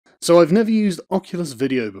So I've never used Oculus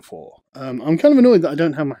Video before. I'm kind of annoyed that I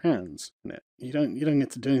don't have my hands in it. You don't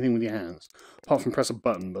get to do anything with your hands apart from press a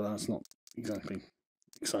button, but that's not exactly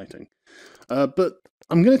exciting. But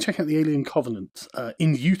I'm going to check out the Alien Covenant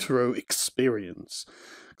in utero experience,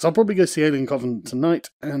 because I'll probably go see Alien Covenant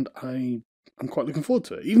tonight, and I'm quite looking forward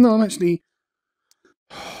to it. Even though I'm actually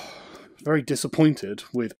very disappointed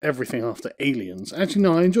with everything after Aliens. Actually,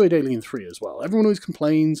 no, I enjoyed Alien 3 as well. Everyone always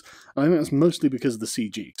complains, and I think that's mostly because of the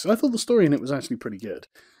CG. So I thought the story in it was actually pretty good.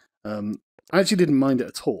 I actually didn't mind it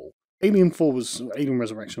at all. Alien 4 was, Alien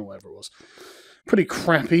Resurrection or whatever it was, pretty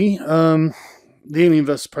crappy. The Alien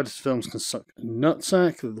vs. Predator films can suck a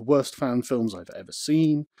nutsack. They're the worst fan films I've ever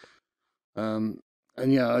seen. And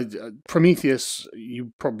yeah, Prometheus,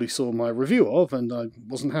 you probably saw my review of, and I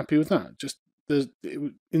wasn't happy with that. Just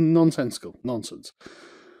nonsensical nonsense.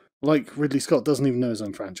 Like Ridley Scott doesn't even know his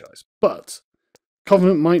own franchise. But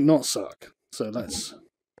Covenant might not suck. So let's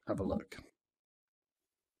have a look.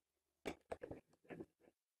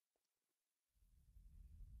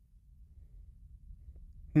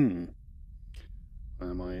 Am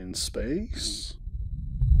I in space?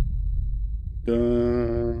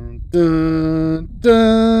 Dun dun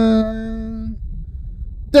dun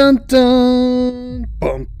dun dun.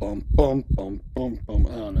 Bum bum bum bum bum bum.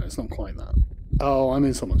 Oh no, it's not quite that. Oh, I'm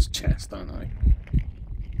in someone's chest, aren't I?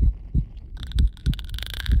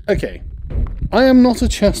 Okay, I am not a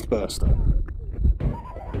chest burster.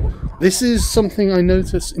 This is something I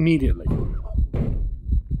notice immediately.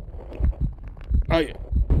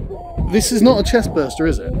 This is not a chest burster,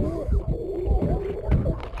 is it?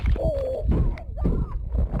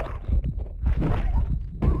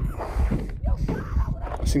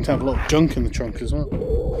 I seem to have a lot of junk in the trunk as well.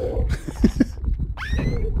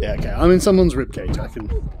 Yeah, okay, I'm in someone's ribcage, I can...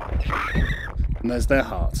 And there's their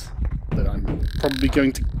heart that I'm probably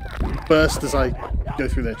going to burst as I go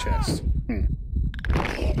through their chest.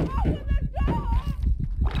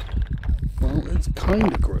 Well, it's kind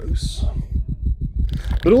of gross.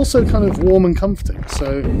 But also kind of warm and comforting,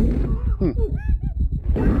 so...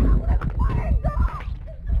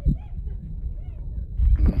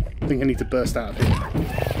 I think I need to burst out of here.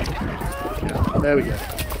 Yeah, there we go.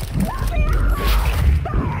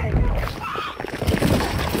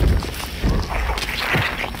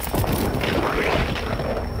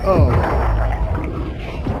 Oh.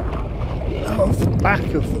 Off the back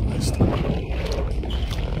of them this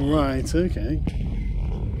time. Right, okay.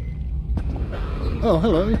 Oh,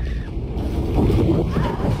 hello.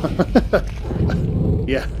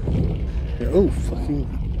 Yeah. Oh, fucking...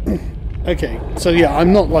 Okay, so yeah,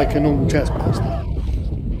 I'm not like a normal chest burster.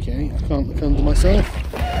 Okay, I can't look under myself.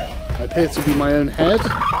 I appear to be my own head.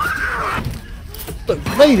 But,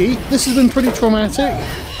 lady, this has been pretty traumatic.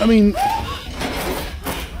 I mean...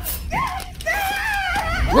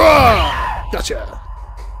 Roar! Gotcha!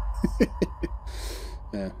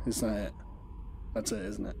 Yeah, is that it? That's it,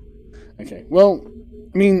 isn't it? Okay, well,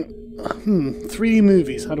 I mean, 3D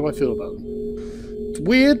movies, how do I feel about them? It's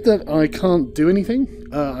weird that I can't do anything.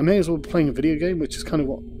 I may as well be playing a video game, which is kind of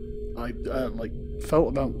what I like felt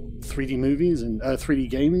about 3D movies and 3D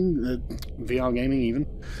gaming, VR gaming even.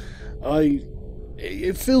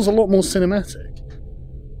 It feels a lot more cinematic,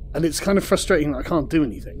 and it's kind of frustrating that I can't do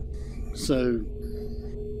anything. So,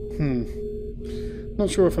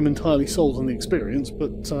 not sure if I'm entirely sold on the experience,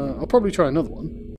 but I'll probably try another one.